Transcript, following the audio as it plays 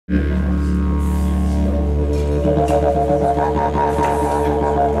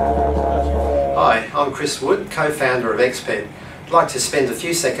I'm Chris Wood, co-founder of Xped. I'd like to spend a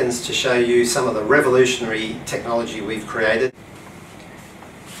few seconds to show you some of the revolutionary technology we've created.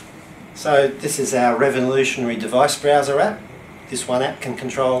 So this is our revolutionary device browser app. This one app can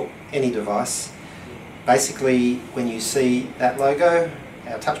control any device. Basically, when you see that logo,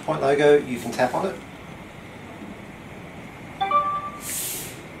 our touchpoint logo, you can tap on it.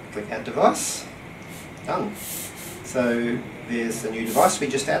 Click Add Device. Done. So there's the new device we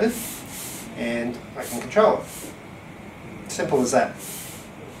just added, and I can control it. Simple as that.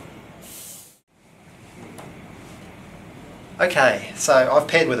 Okay, so I've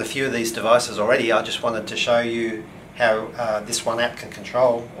paired with a few of these devices already. I just wanted to show you how this one app can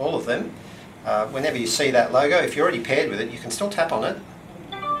control all of them. Whenever you see that logo, if you're already paired with it, you can still tap on it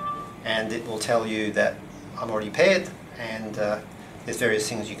and it will tell you that I'm already paired, and there's various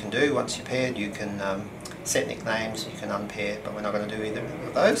things you can do. Once you're paired, you can set nicknames, you can unpair, but we're not going to do either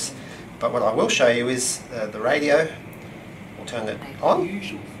of those. But what I will show you is the radio. We'll turn it on,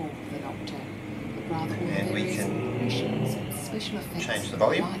 and we can change the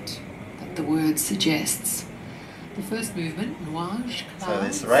volume. That the word suggests. The first movement, nuage, so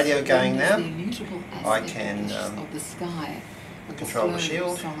there's the radio going now. I can of the sky, control the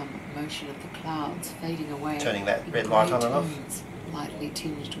shield, motion of the clouds fading away, turning that red light on and off, lightly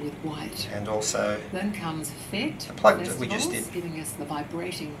tinged with white. and also then comes effect, the plug that we just did, giving us the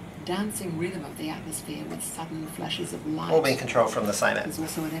vibrating, dancing rhythm of the atmosphere with sudden flashes of light. all being controlled from the same app. There's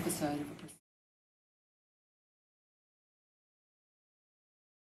also an episode of a